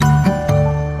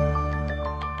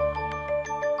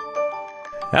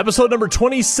Episode number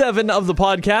 27 of the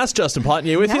podcast. Justin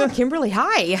Potnier with you. Kimberly,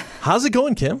 hi. How's it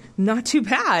going, Kim? Not too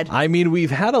bad. I mean,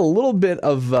 we've had a little bit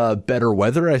of better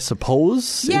weather, I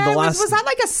suppose. Yeah, in the last... was that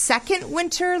like a second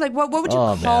winter? Like, what would you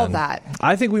call that?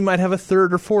 I think we might have a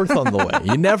third or fourth on the way.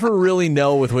 You never really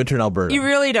know with winter in Alberta. You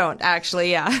really don't,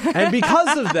 actually, yeah. And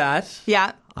because of that,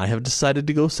 yeah, I have decided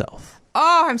to go south.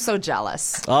 Oh, I'm so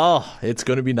jealous. Oh, it's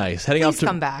going to be nice. Please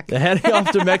come back. Heading off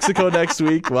to Mexico next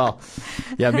week. Well,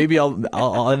 yeah, maybe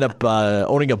I'll end up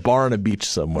owning a bar on a beach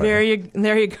somewhere.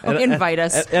 There you go. Invite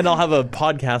us. And I'll have a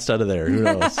podcast out of there. Who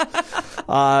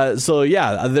knows? So,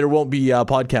 yeah, there won't be a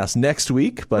podcast next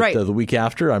week, but the week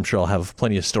after, I'm sure I'll have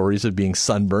plenty of stories of being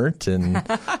sunburnt, and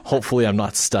hopefully I'm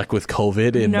not stuck with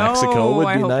COVID in Mexico. Would be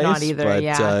I hope nice. Not either,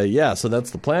 but so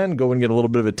that's the plan. Go and get a little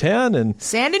bit of a tan and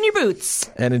sand in your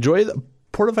boots and enjoy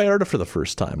Puerto Vallarta for the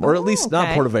first time, or at least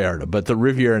not Puerto Vallarta, but the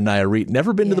Riviera Nayarit.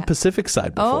 Never been to the Pacific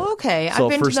side before. Oh, okay. So I've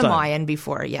been to the Mayan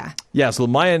before, yeah. Yeah, so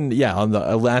the Mayan, on the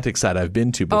Atlantic side I've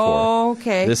been to before. Oh,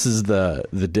 okay. This is the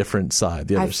different side,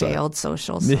 the other side. I failed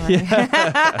social, sorry.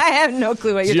 I have no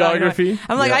clue what you're Geography? talking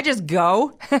about. I'm like, I just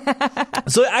go.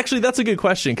 So actually, that's a good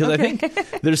question, because I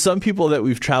think there's some people that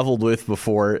we've traveled with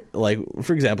before, like,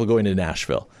 for example, going to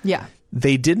Nashville. Yeah.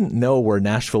 They didn't know where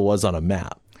Nashville was on a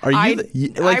map. I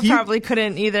probably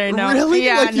couldn't either. No. Really?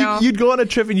 Yeah, no. You'd go on a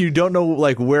trip and you don't know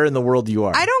where in the world you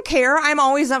are. I don't care. I'm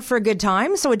always up for a good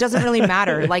time, so it doesn't really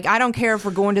matter. I don't care if we're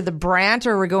going to the Brant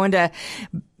or we're going to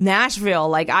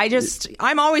Nashville.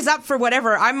 I'm always up for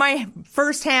whatever. I'm my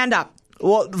first hand up.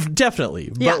 Well,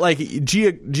 definitely. Yeah. But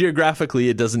geographically,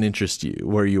 it doesn't interest you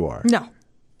where you are. No.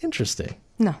 Interesting.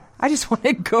 No, I just want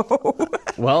to go.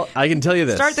 Well, I can tell you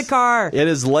this. Start the car. It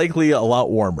is likely a lot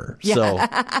warmer. Yeah. So,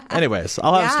 anyways,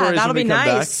 I'll have stories when we come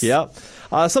back. Yep.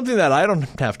 Something that I don't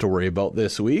have to worry about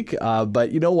this week,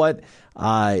 but you know what?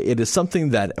 It is something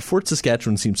that Fort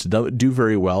Saskatchewan seems to do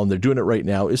very well, and they're doing it right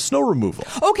now, is snow removal.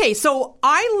 Okay, so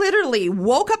I literally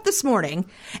woke up this morning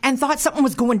and thought something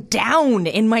was going down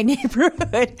in my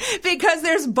neighborhood because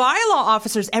there's bylaw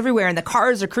officers everywhere and the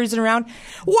cars are cruising around.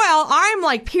 Well,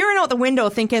 I'm peering out the window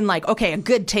thinking okay, a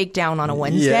good takedown on a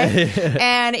Wednesday. Yeah.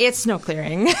 And it's snow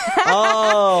clearing.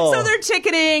 Oh. So they're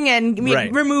ticketing and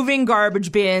removing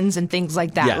garbage bins and things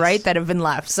like that, right, that have been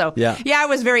left. So, it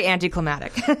was very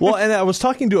anticlimactic. Well, and I was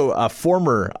talking to a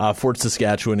former Fort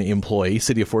Saskatchewan employee,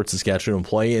 City of Fort Saskatchewan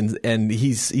employee, and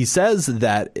he says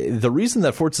that the reason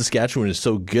that Fort Saskatchewan is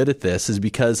so good at this is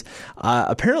because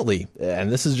apparently,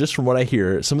 and this is just from what I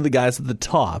hear, some of the guys at the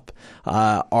top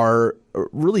are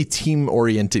really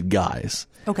team-oriented guys.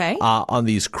 Okay. On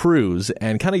these crews,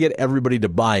 and kind of get everybody to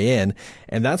buy in,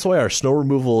 and that's why our snow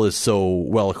removal is so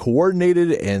well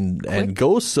coordinated and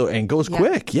goes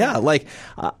quick. Yeah,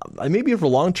 maybe for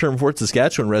long-term Fort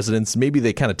Saskatchewan residents, maybe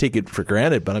they kind of take it for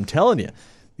granted, but I'm telling you,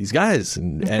 these guys,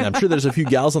 and I'm sure there's a few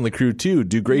gals on the crew too,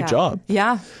 do a great job.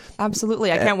 Yeah,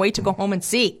 absolutely. I can't wait to go home and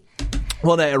see.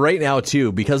 Well, right now,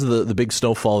 too, because of the big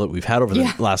snowfall that we've had over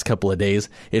the last couple of days,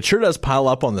 it sure does pile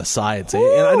up on the sides.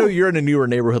 Ooh. And I know you're in a newer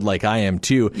neighborhood like I am,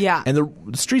 too. Yeah. And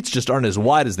the streets just aren't as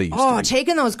wide as they used to be. Oh,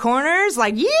 taking those corners,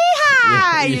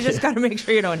 yeehaw! You just got to make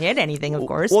sure you don't hit anything, of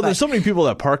course. Well, there's so many people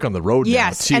that park on the road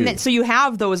now, too. And then, so you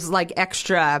have those,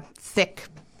 extra thick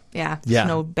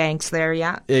snow banks there,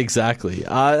 Exactly.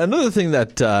 Another thing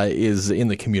that is in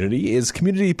the community is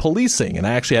community policing. And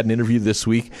I actually had an interview this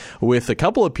week with a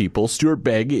couple of people. Stuart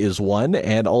Begg is one,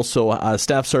 and also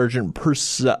Staff Sergeant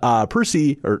Purnell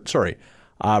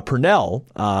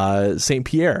St.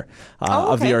 Pierre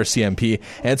of the RCMP.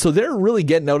 And so they're really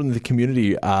getting out in the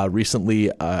community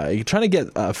recently, trying to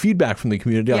get feedback from the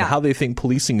community on how they think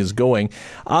policing is going.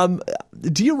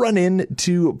 Do you run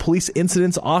into police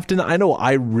incidents often? I know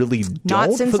I really don't.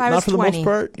 Not since I was 20. Not for the most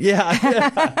part.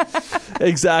 Yeah.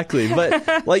 Exactly.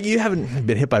 But you haven't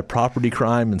been hit by property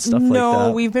crime and stuff like that?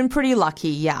 No, we've been pretty lucky,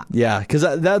 yeah. Yeah, because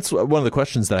that's one of the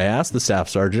questions that I asked the staff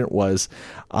sergeant was,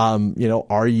 what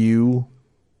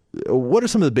are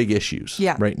some of the big issues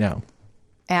right now?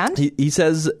 And? He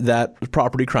says that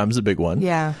property crime is a big one.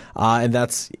 Yeah. And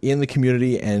that's in the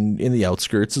community and in the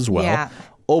outskirts as well. Yeah.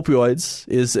 Opioids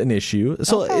is an issue.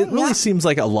 So it really seems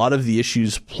like a lot of the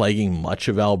issues plaguing much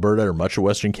of Alberta or much of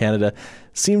Western Canada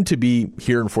seem to be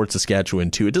here in Fort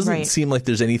Saskatchewan too. It doesn't seem like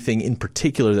there's anything in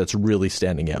particular that's really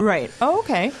standing out. Right. Oh,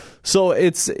 okay. So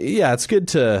it's good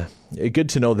to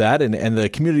know that, and the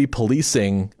community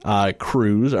policing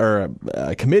crews or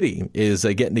committee is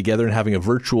getting together and having a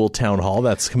virtual town hall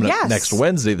that's coming up next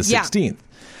Wednesday, the 16th.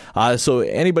 So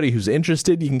anybody who's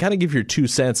interested, you can kind of give your 2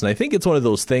 cents. And I think it's one of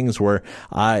those things where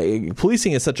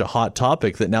policing is such a hot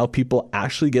topic that now people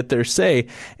actually get their say.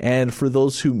 And for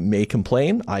those who may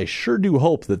complain, I sure do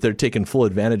hope that they're taking full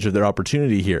advantage of their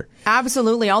opportunity here.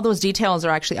 Absolutely. All those details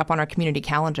are actually up on our community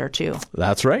calendar, too.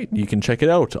 That's right. You can check it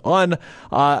out. On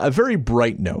a very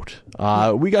bright note,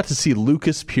 we got to see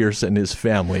Lucas Pierce and his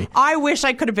family. I wish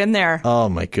I could have been there. Oh,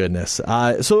 my goodness.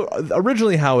 So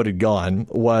originally how it had gone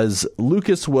was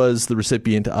Lucas was the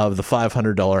recipient of the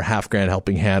 $500 half-grand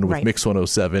helping hand with Mix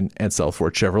 107 and South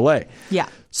Fort Chevrolet. Yeah.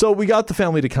 So we got the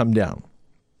family to come down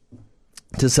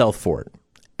to South Fort.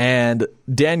 And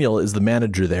Daniel is the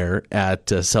manager there at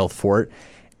South Fort.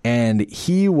 And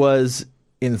he was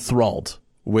enthralled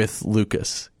with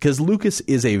Lucas because Lucas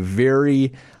is a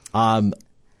very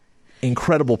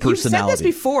incredible personality. You've said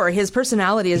this before. His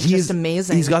personality is just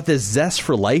amazing. He's got this zest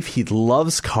for life. He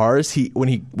loves cars. When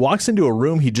he walks into a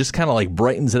room, he just kind of like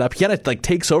brightens it up. He kind of like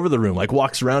takes over the room, like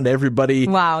walks around to everybody.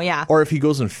 Wow, yeah. Or if he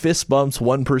goes and fist bumps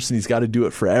one person, he's got to do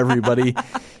it for everybody.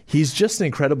 He's just an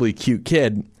incredibly cute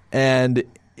kid. And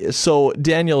so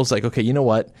Daniel's like, okay, you know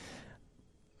what?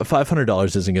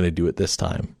 $500 isn't going to do it this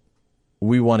time.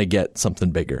 We want to get something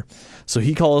bigger. So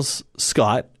he calls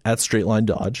Scott at Straight Line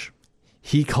Dodge.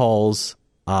 He calls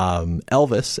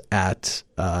Elvis at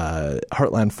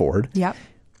Heartland Ford. Yep.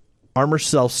 Armor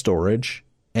Self Storage,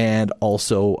 and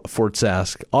also Fort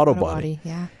Sask Auto Body.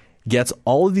 Yeah. Gets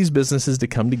all of these businesses to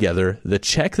come together. The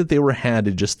check that they were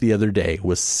handed just the other day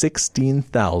was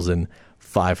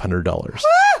 $16,500.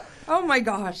 Oh my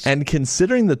gosh. And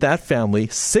considering that family,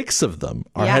 6 of them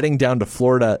are heading down to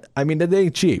Florida, I mean, it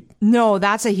ain't cheap. No,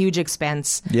 that's a huge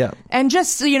expense. Yeah. And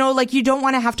just, you don't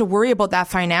want to have to worry about that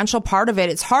financial part of it.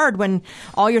 It's hard when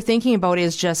all you're thinking about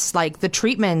is just like the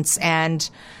treatments and,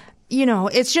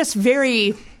 it's just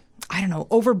very,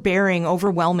 overbearing,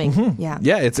 overwhelming. Mm-hmm. Yeah.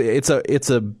 Yeah, it's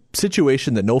a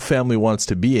situation that no family wants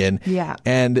to be in. Yeah.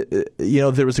 And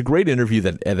there was a great interview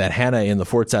that Hannah in the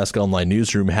Fort Sask Online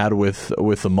newsroom had with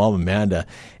the mom Amanda,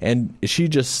 and she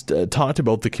just talked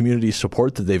about the community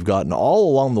support that they've gotten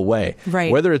all along the way.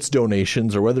 Right. Whether it's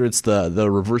donations or whether it's the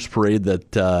reverse parade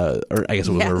that, or I guess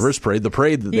it was a reverse parade, the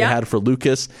parade that they had for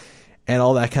Lucas. And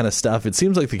all that kind of stuff. It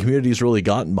seems like the community's really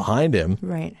gotten behind him.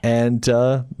 Right. And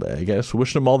I guess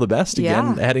wishing him all the best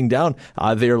again, heading down.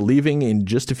 They are leaving in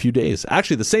just a few days.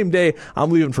 Actually, the same day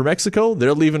I'm leaving for Mexico,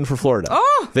 they're leaving for Florida.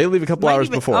 Oh! They leave a couple hours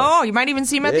before. Oh, you might even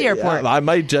see him at the airport. I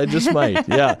might. I just might.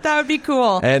 Yeah. That would be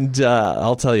cool. And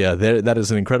I'll tell you, that is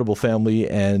an incredible family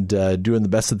and doing the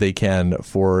best that they can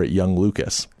for young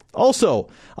Lucas. Also,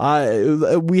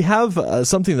 we have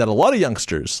something that a lot of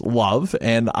youngsters love,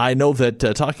 and I know that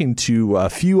talking to a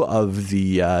few of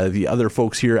the other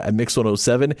folks here at Mix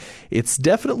 107, it's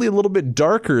definitely a little bit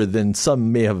darker than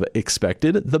some may have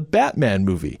expected. The Batman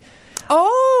movie.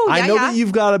 Oh, yeah, I know that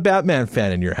you've got a Batman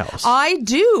fan in your house. I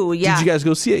do, yeah. Did you guys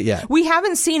go see it yet? We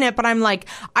haven't seen it, but I'm like,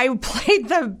 I played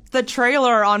the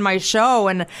trailer on my show,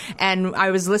 and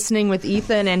I was listening with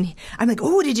Ethan, and I'm like,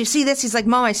 oh, did you see this? He's like,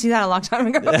 Mom, I see that a long time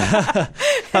ago.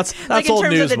 that's like old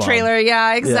in terms news, of the Mom. trailer,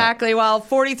 yeah, exactly. Yeah. Well,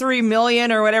 43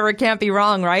 million or whatever can't be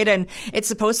wrong, right? And it's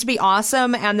supposed to be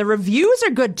awesome, and the reviews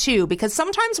are good too, because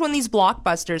sometimes when these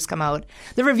blockbusters come out,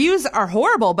 the reviews are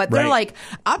horrible, but they're like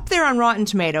up there on Rotten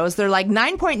Tomatoes. They're like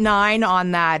 9.9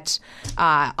 on that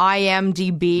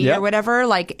IMDb or whatever.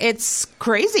 Like, it's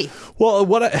crazy. Well,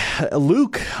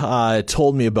 Luke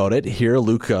told me about it here,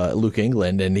 Luke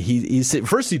England, and he said,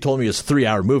 first he told me it was a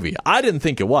 3-hour movie. I didn't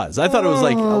think it was. I thought it was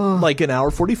like an hour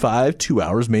 45, 2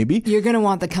 hours maybe. You're going to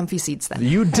want the comfy seats then.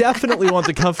 You definitely want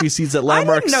the comfy seats at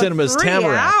Landmark Cinemas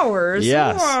Tamarack. 3 hours?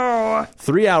 Yes. Whoa.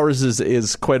 3 hours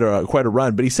is quite a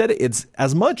run, but he said it's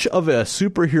as much of a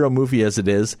superhero movie as it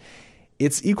is.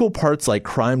 It's equal parts like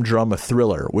crime, drama,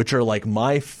 thriller, which are like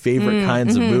my favorite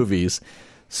kinds of movies.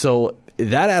 So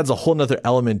that adds a whole nother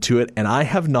element to it. And I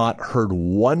have not heard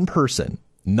one person,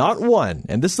 not one,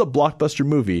 and this is a blockbuster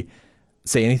movie,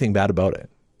 say anything bad about it.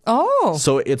 Oh.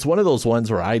 So it's one of those ones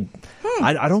where I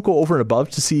don't go over and above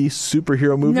to see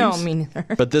superhero movies. No, me neither.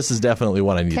 But this is definitely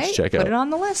one I need to check out. Put it on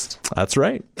the list. That's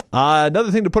right.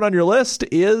 Another thing to put on your list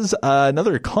is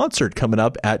another concert coming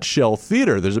up at Shell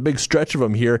Theater. There's a big stretch of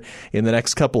them here in the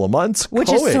next couple of months.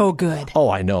 Which is so good. Oh,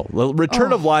 I know.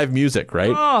 Return of live music,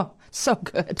 right? Oh, so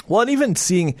good. Well, and even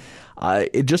seeing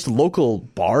just local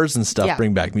bars and stuff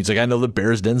bring back music. I know the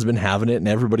Bears Den's been having it and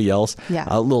everybody else.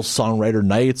 Yeah. Little songwriter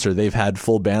nights, or they've had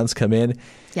full bands come in.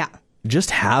 Yeah. Just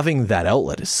having that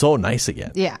outlet is so nice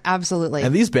again. Yeah, absolutely.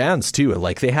 And these bands too,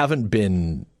 like they haven't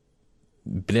been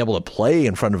able to play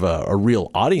in front of a real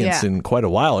audience in quite a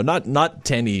while, not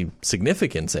to any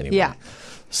significance anyway. Yeah.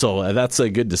 So that's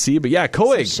good to see. But yeah,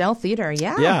 Coig. Shell Theater,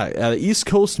 yeah. Yeah, East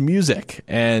Coast music.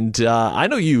 And I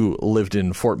know you lived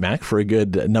in Fort Mac for a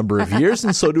good number of years,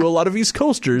 and so do a lot of East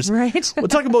Coasters. Right. We'll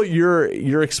talk about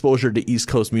your exposure to East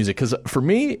Coast music, because for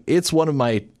me, it's one of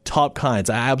my top kinds.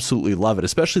 I absolutely love it,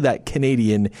 especially that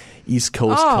Canadian East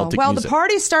Coast Celtic music. The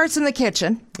party starts in the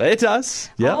kitchen. It does.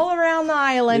 Yeah. All around the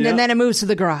island, and then it moves to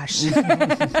the garage.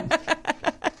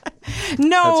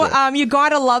 No, right. You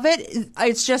gotta love it.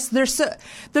 It's just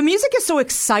the music is so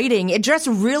exciting. It just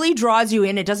really draws you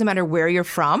in. It doesn't matter where you're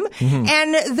from,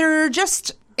 and they're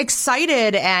just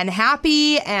excited and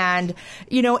happy, and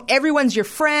everyone's your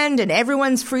friend, and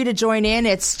everyone's free to join in.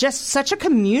 It's just such a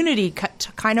community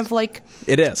kind of like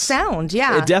it is sound.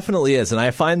 Yeah, it definitely is, and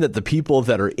I find that the people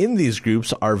that are in these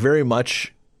groups are very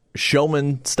much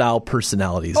showman style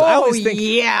personalities. I always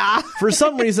think, for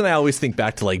some reason, I always think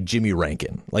back to like Jimmy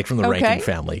Rankin, like from the Rankin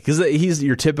family, because he's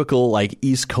your typical like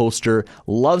East Coaster,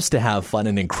 loves to have fun,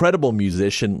 an incredible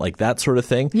musician, like that sort of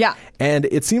thing. Yeah. And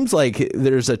it seems like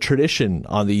there's a tradition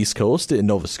on the East Coast, in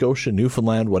Nova Scotia,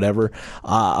 Newfoundland, whatever,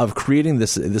 of creating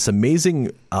this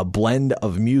amazing blend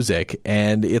of music,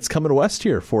 and it's coming west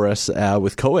here for us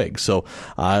with Coig. So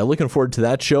looking forward to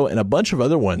that show and a bunch of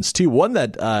other ones too. One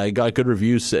that got good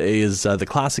reviews is the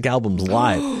Classic Albums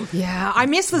Live. Yeah, I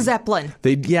miss the Zeppelin.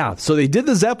 So they did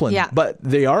the Zeppelin, but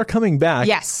they are coming back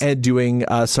and doing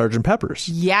Sgt. Pepper's.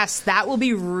 Yes, that will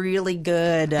be really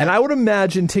good. And I would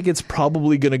imagine tickets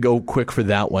probably going to go quick for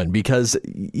that one, because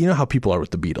you know how people are with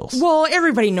the Beatles. Well,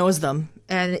 everybody knows them.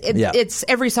 And it's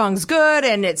every song's good,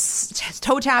 and it's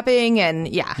toe tapping, and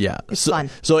it's fun.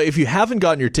 So if you haven't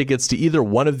gotten your tickets to either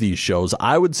one of these shows,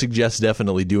 I would suggest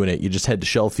definitely doing it. You just head to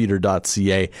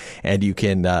shelltheater.ca, and you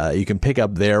can pick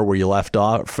up there where you left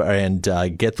off and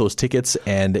get those tickets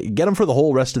and get them for the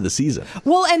whole rest of the season.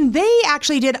 Well, and they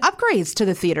actually did upgrades to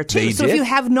the theater too. They did? If you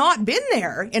have not been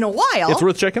there in a while, it's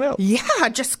worth checking out. Yeah,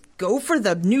 just go for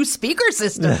the new speaker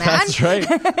system, man. That's right.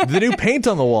 The new paint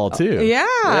on the wall too.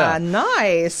 Yeah,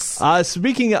 nice.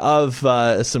 Speaking of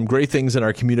some great things in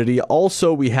our community,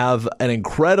 also we have an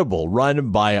incredible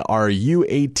run by our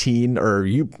U18, or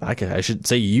I should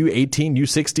say U18,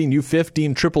 U16,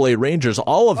 U15 AAA Rangers,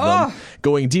 all of them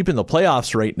going deep in the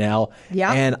playoffs right now.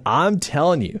 Yeah. And I'm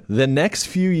telling you, the next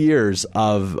few years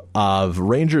of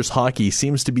Rangers hockey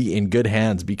seems to be in good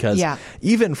hands, because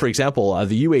even, for example,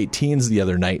 the U18s the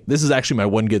other night, this is actually my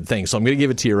one good thing, so I'm going to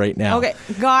give it to you right now. Okay,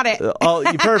 got it.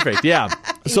 Perfect, yeah.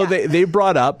 So they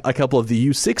brought up a couple of the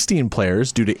U16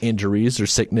 players due to injuries or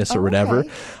sickness or whatever.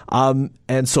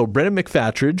 And so Brendan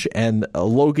McFatridge and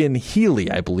Logan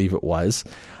Healy, I believe it was,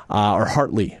 or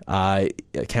Hartley. I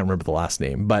can't remember the last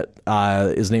name, but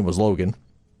his name was Logan.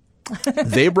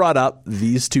 They brought up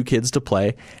these two kids to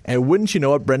play, and wouldn't you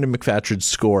know it, Brendan McFatridge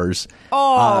scores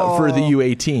for the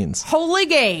U18s. Holy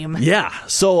game. Yeah,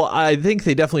 so I think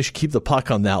they definitely should keep the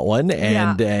puck on that one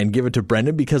and give it to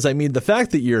Brendan, because, I mean, the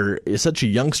fact that you're such a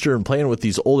youngster and playing with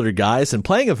these older guys and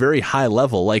playing a very high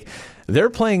level, like they're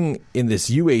playing in this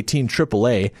U18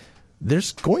 AAA,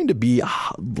 there's going to be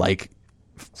like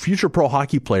future pro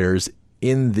hockey players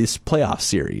in this playoff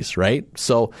series, right?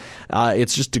 So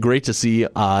it's just great to see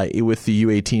with the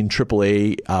U18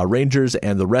 AAA Rangers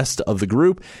and the rest of the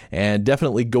group, and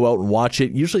definitely go out and watch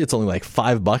it. Usually it's only like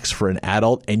 $5 for an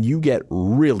adult, and you get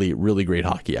really, really great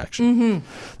hockey action.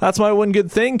 That's my one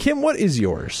good thing. Kim, what is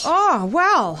yours? Oh,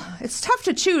 well, it's tough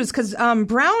to choose, because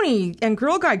Brownie and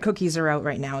Girl Guide cookies are out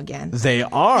right now again. They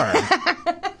are.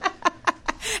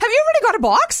 Have you already got a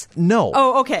box? No.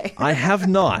 Oh, okay. I have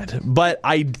not, but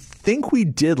I think we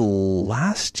did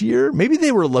last year. Maybe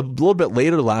they were a little bit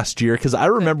later last year, because I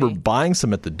remember buying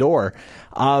some at the door.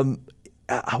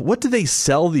 What do they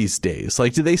sell these days?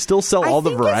 Like, do they still sell all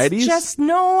the varieties?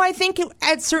 I think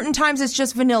at certain times it's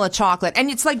just vanilla chocolate, and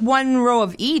it's like one row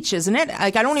of each, isn't it?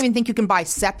 Like, I don't even think you can buy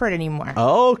separate anymore.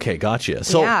 Oh, okay, gotcha.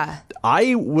 So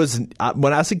I was,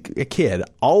 when I was a kid,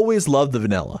 always loved the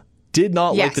vanilla. Did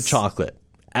not like the chocolate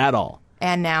at all.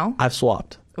 And now? I've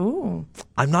swapped. Ooh.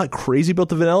 I'm not crazy about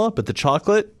the vanilla, but the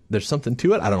chocolate, there's something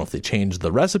to it. I don't know if they changed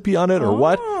the recipe on it or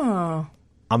what.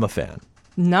 I'm a fan.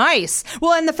 Nice.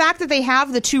 Well, and the fact that they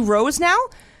have the two rows now,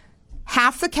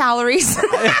 half the calories. And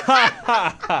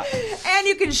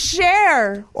you can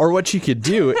share. Or what you could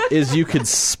do is you could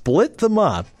split them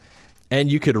up, and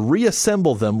you could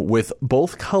reassemble them with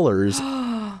both colors.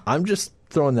 I'm just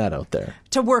throwing that out there.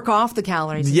 To work off the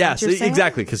calories. Yes,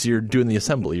 exactly, because you're doing the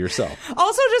assembly yourself.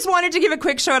 Also, just wanted to give a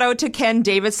quick shout out to Ken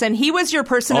Davidson. He was your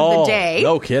person of the day.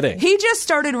 No kidding. He just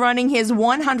started running his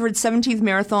 117th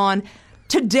marathon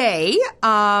today.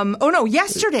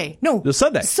 Yesterday. No. The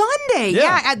Sunday. Sunday,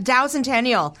 yeah, at Dow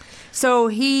Centennial. So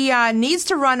he needs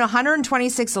to run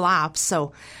 126 laps.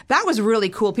 So that was really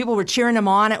cool. People were cheering him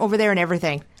on over there and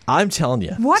everything. I'm telling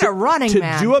you. What a running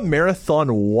man. To do a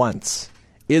marathon once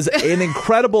is an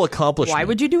incredible accomplishment. Why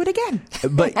would you do it again?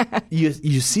 But you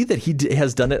see that he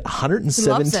has done it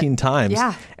 117 times.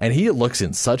 Yeah. And he looks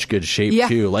in such good shape,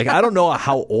 too. Like, I don't know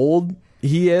how old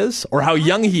he is or how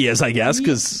young he is, I guess,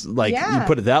 because, you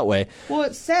put it that way. Well,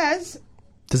 it says...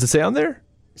 Does it say on there?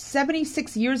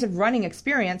 76 years of running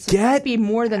experience. So Get it must be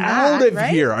more than out that, of right?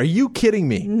 here. Are you kidding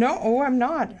me? No, I'm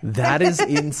not. That is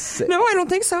insane. No, I don't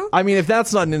think so. I mean, if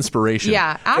that's not an inspiration.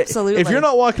 Yeah, absolutely. If you're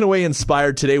not walking away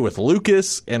inspired today with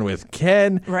Lucas and with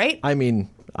Ken. Right. I mean,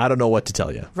 I don't know what to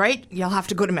tell you. Right? You'll have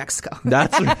to go to Mexico.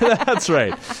 That's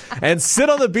right. And sit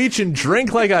on the beach and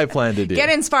drink like I plan to do. Get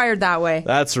inspired that way.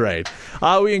 That's right.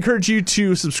 We encourage you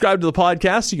to subscribe to the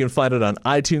podcast. You can find it on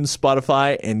iTunes,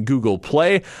 Spotify, and Google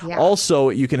Play. Yeah. Also,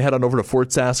 you can head on over to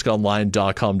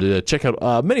FortSaskOnline.com to check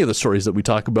out many of the stories that we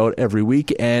talk about every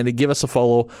week, and give us a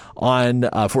follow on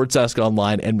Fort Sask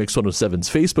Online and Mix 107's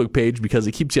Facebook page, because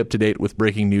it keeps you up to date with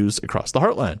breaking news across the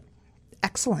Heartland.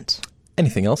 Excellent.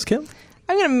 Anything else, Kim?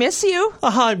 I'm going to miss you.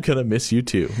 I'm going to miss you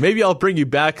too. Maybe I'll bring you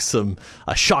back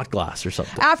a shot glass or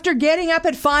something. After getting up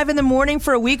at 5 a.m.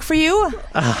 for a week for you?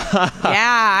 Yeah,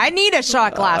 I need a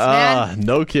shot glass, man.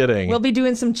 No kidding. We'll be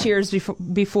doing some cheers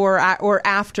before or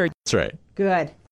after. That's right. Good.